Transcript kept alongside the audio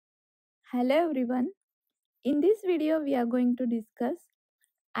Hello everyone. In this video we are going to discuss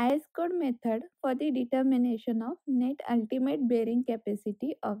IS code method for the determination of net ultimate bearing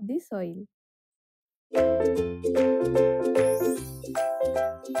capacity of the soil.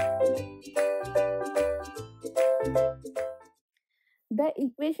 The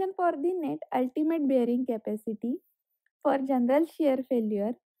equation for the net ultimate bearing capacity for general shear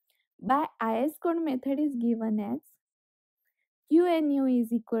failure by IS code method is given as QNU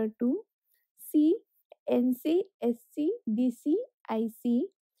is equal to C NC SC DC IC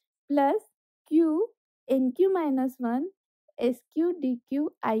plus Q NQ minus 1 SQ DQ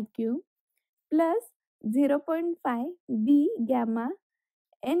IQ plus 0.5 B gamma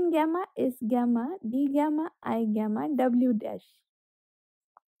N gamma S gamma D gamma I gamma W dash.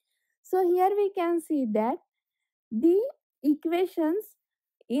 So here we can see that the equations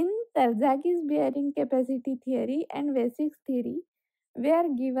in Terzaghis bearing capacity theory and Vesics theory were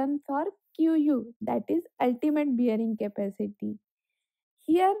given for QU, that is ultimate bearing capacity.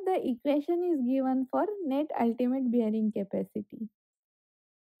 Here the equation is given for net ultimate bearing capacity,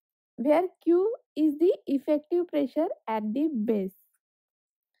 where Q is the effective pressure at the base.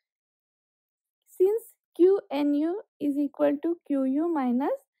 Since QNU is equal to QU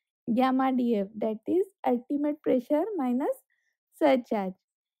minus gamma dF, that is ultimate pressure minus surcharge.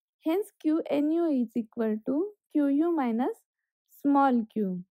 Hence QNU is equal to QU minus small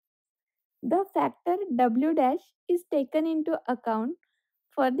q. The factor W dash is taken into account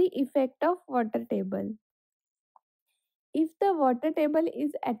for the effect of water table. If the water table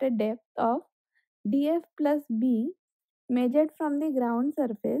is at a depth of df plus b measured from the ground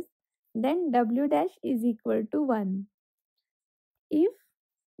surface, then W dash is equal to 1. If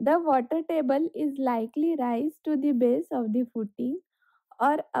the water table is likely rise to the base of the footing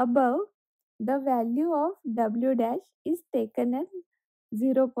or above, the value of W dash is taken as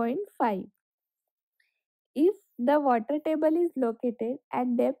 0.5. If the water table is located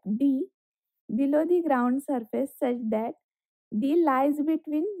at depth D below the ground surface such that D lies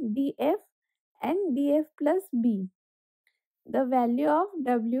between df and df plus b, the value of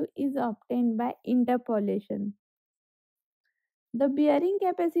W is obtained by interpolation. The bearing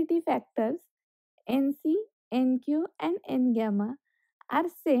capacity factors NC, NQ and N gamma are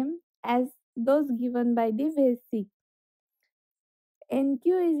same as those given by the Vesic.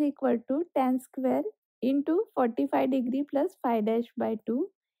 NQ is equal to tan square into 45 degree plus phi dash by 2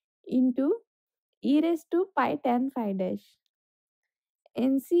 into e raised to pi tan phi dash.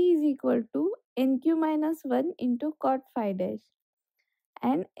 NC is equal to NQ minus 1 into cot phi dash,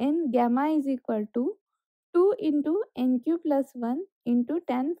 and N gamma is equal to 2 into NQ plus 1 into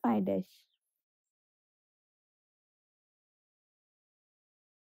tan phi dash.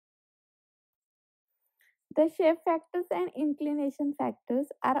 The shape factors and inclination factors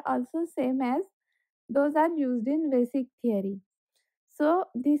are also same as those are used in basic theory. So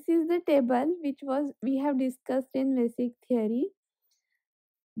this is the table which we have discussed in basic theory.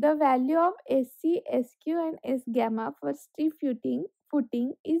 The value of SC, SQ and S gamma for stiff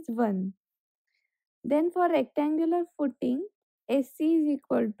footing is 1. Then for rectangular footing, SC is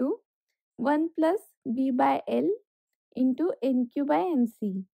equal to 1 plus B by L into NQ by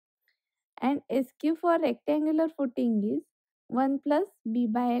NC. And SQ for rectangular footing is 1 plus B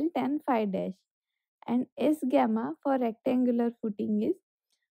by L tan phi dash. And S gamma for rectangular footing is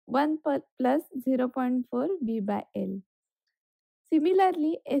 1 plus 0.4 B by L.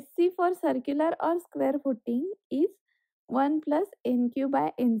 Similarly, SC for circular or square footing is 1 plus NQ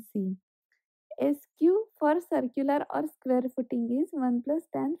by NC. SQ for circular or square footing is 1 plus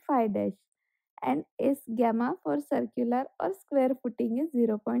tan phi dash, and S gamma for circular or square footing is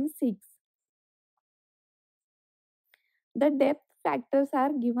 0.6. The depth factors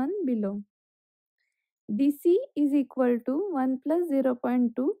are given below. DC is equal to 1 plus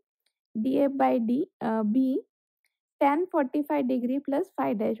 0.2 df by b tan 45 degree plus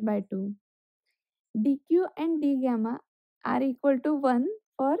phi dash by 2. dq and d gamma are equal to 1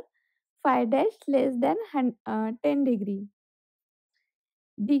 for phi dash less than 10 degree.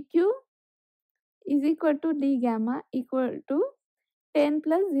 dq is equal to d gamma equal to 10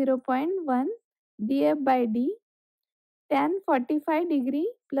 plus 0.1 df by d tan 45 degree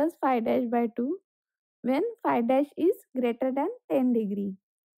plus phi dash by 2 when phi dash is greater than 10 degree.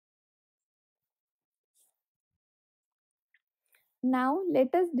 Now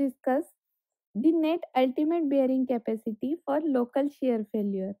let us discuss the net ultimate bearing capacity for local shear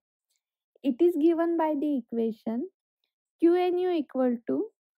failure. It is given by the equation QNU equal to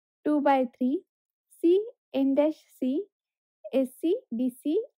 2 by 3 C N dash C SC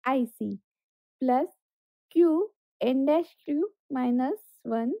DC IC plus Q N dash Q minus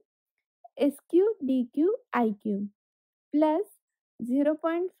 1 SQ DQ IQ plus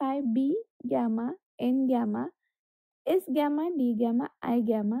 0.5 B gamma N gamma S gamma D gamma I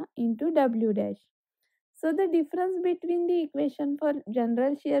gamma into W dash. So the difference between the equation for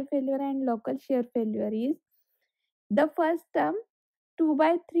general shear failure and local shear failure is the first term 2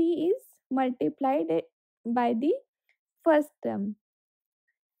 by 3 is multiplied by the first term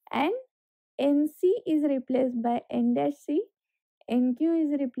and NC is replaced by N dash C, NQ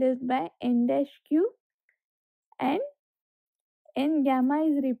is replaced by N dash Q and N gamma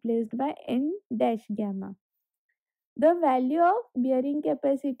is replaced by N dash gamma. The value of bearing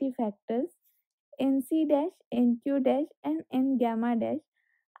capacity factors NC dash, NQ dash and N gamma dash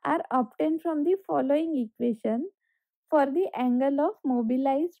are obtained from the following equation for the angle of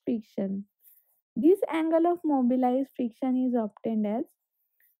mobilized friction. This angle of mobilized friction is obtained as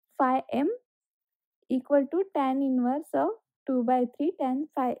phi m equal to tan inverse of 2 by 3 tan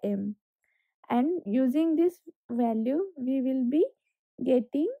phi m. And using this value, we will be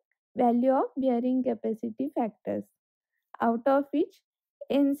getting value of bearing capacity factors, out of which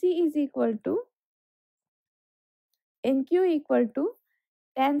NC is equal to NQ equal to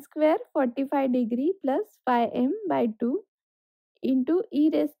tan square 45 degree plus phi m by 2 into e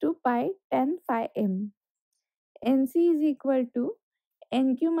raised to pi tan phi m. NC is equal to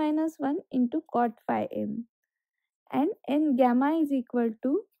NQ minus 1 into cot phi m. And N gamma is equal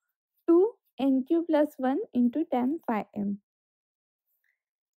to 2 NQ plus 1 into tan phi m.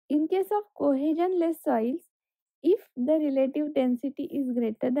 In case of cohesion-less soils, if the relative density is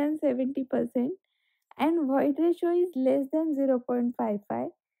greater than 70% and void ratio is less than 0.55,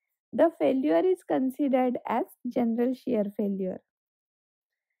 the failure is considered as general shear failure.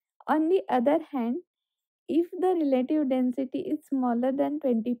 On the other hand, if the relative density is smaller than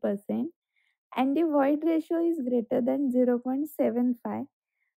 20% and the void ratio is greater than 0.75,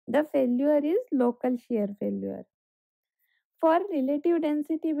 the failure is local shear failure. For relative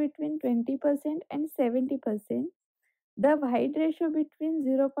density between 20% and 70%, the void ratio between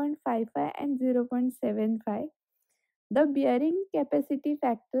 0.55 and 0.75, the bearing capacity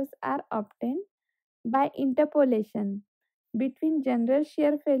factors are obtained by interpolation between general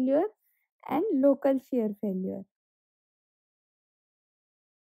shear failure and local shear failure.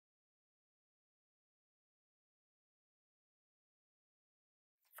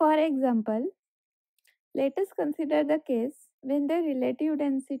 For example, let us consider the case when the relative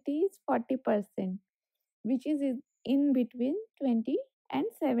density is 40%, which is in between 20 and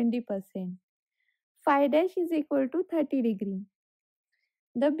 70%. Phi dash is equal to 30 degree.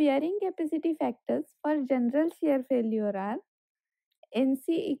 The bearing capacity factors for general shear failure are NC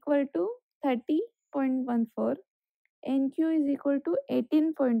equal to 30.14, NQ is equal to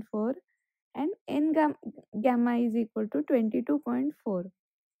 18.4 and N gamma is equal to 22.4.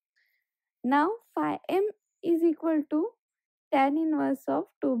 Now phi m is equal to tan inverse of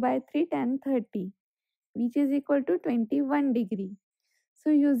 2 by 3 tan 30, which is equal to 21 degree. So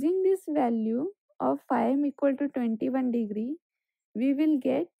using this value of phi m equal to 21 degree, we will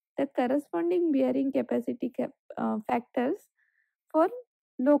get the corresponding bearing capacity factors for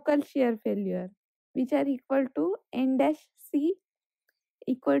local shear failure, which are equal to N dash C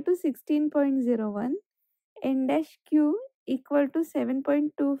equal to 16.01, N dash Q equal to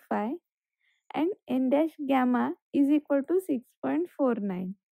 7.25 and N dash gamma is equal to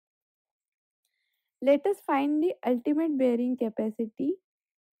 6.49. Let us find the ultimate bearing capacity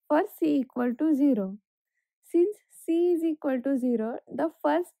for C equal to 0. Since C is equal to 0, the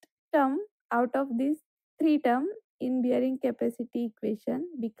first term out of these three terms in bearing capacity equation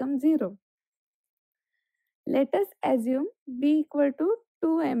becomes 0. Let us assume B equal to 2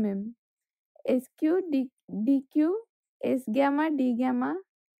 mm, SQ DQ S gamma D gamma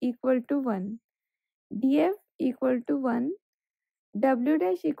equal to 1, DF equal to 1, W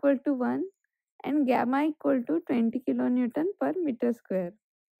dash equal to 1 and gamma equal to 20 kilonewton per meter square.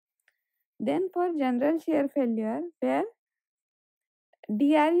 Then for general shear failure where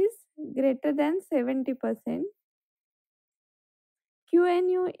dr is greater than 70%,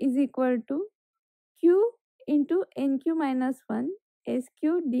 QNU is equal to Q into NQ minus 1 SQ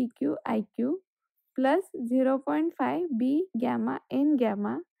DQ IQ plus 0.5 B gamma N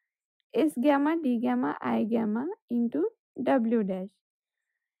gamma S gamma D gamma I gamma into W dash.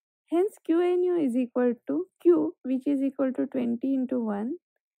 Hence QNU is equal to Q, which is equal to 20 into 1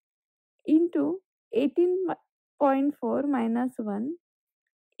 into 18.4 minus 1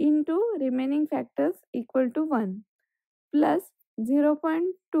 into remaining factors equal to 1 plus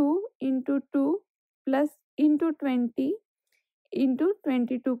 0.2 into 2 plus into 20 into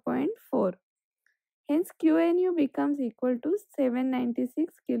 22.4. Hence QNU becomes equal to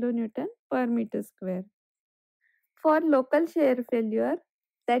 796 kilonewton per meter square. For local shear failure,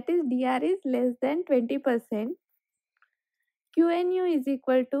 that is DR is less than 20%, QNU is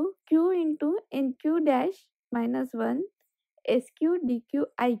equal to Q into NQ dash minus 1 SQ DQ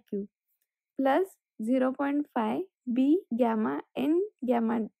IQ plus 0.5 B gamma N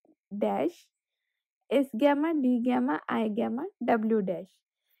gamma dash S gamma D gamma I gamma W dash.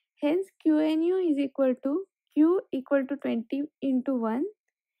 Hence QNU is equal to Q equal to 20 into 1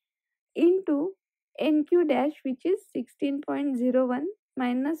 into NQ dash, which is 16.01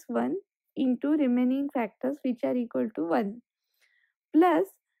 minus 1 into remaining factors which are equal to 1, plus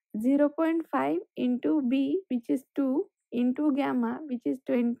 0.5 into B, which is 2, into gamma, which is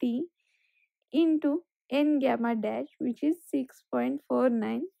 20, into N gamma dash, which is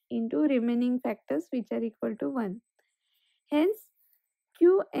 6.49, into remaining factors which are equal to 1. Hence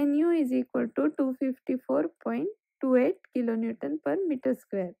QNU is equal to 254.28 kilonewton per meter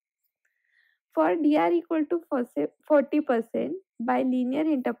square. For dr equal to 40% by linear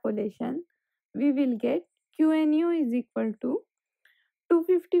interpolation, we will get QNU is equal to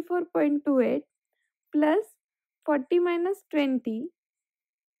 254.28 plus 40 minus 20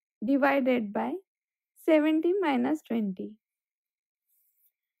 divided by 70 minus 20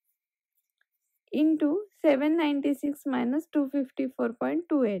 into 796 minus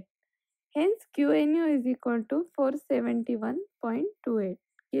 254.28. Hence QNU is equal to 471.28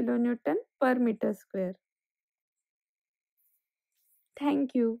 kilonewton per meter square.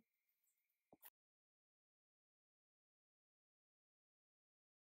 Thank you.